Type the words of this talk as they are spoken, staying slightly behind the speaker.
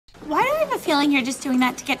feeling you're just doing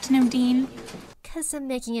that to get to know Dean. 'Cause I'm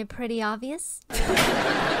making it pretty obvious.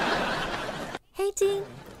 Hey, Dean.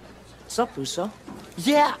 What's up, Russo?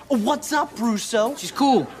 Yeah, what's up, Russo? She's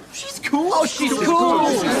cool. She's cool? Oh, she's cool!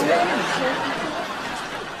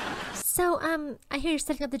 So, I hear you're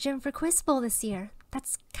setting up the gym for Quiz Bowl this year.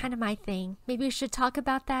 That's kind of my thing. Maybe we should talk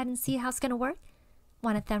about that and see how it's gonna work?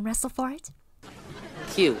 Want to thumb wrestle for it?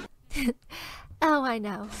 Cute. Oh, I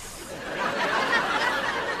know.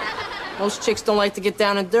 Most chicks don't like to get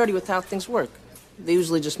down and dirty with how things work. They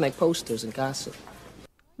usually just make posters and gossip.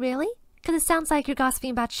 Really? 'Cause it sounds like you're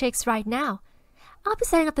gossiping about chicks right now. I'll be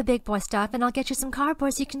setting up the big boy stuff, and I'll get you some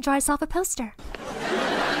cardboard so you can draw yourself a poster.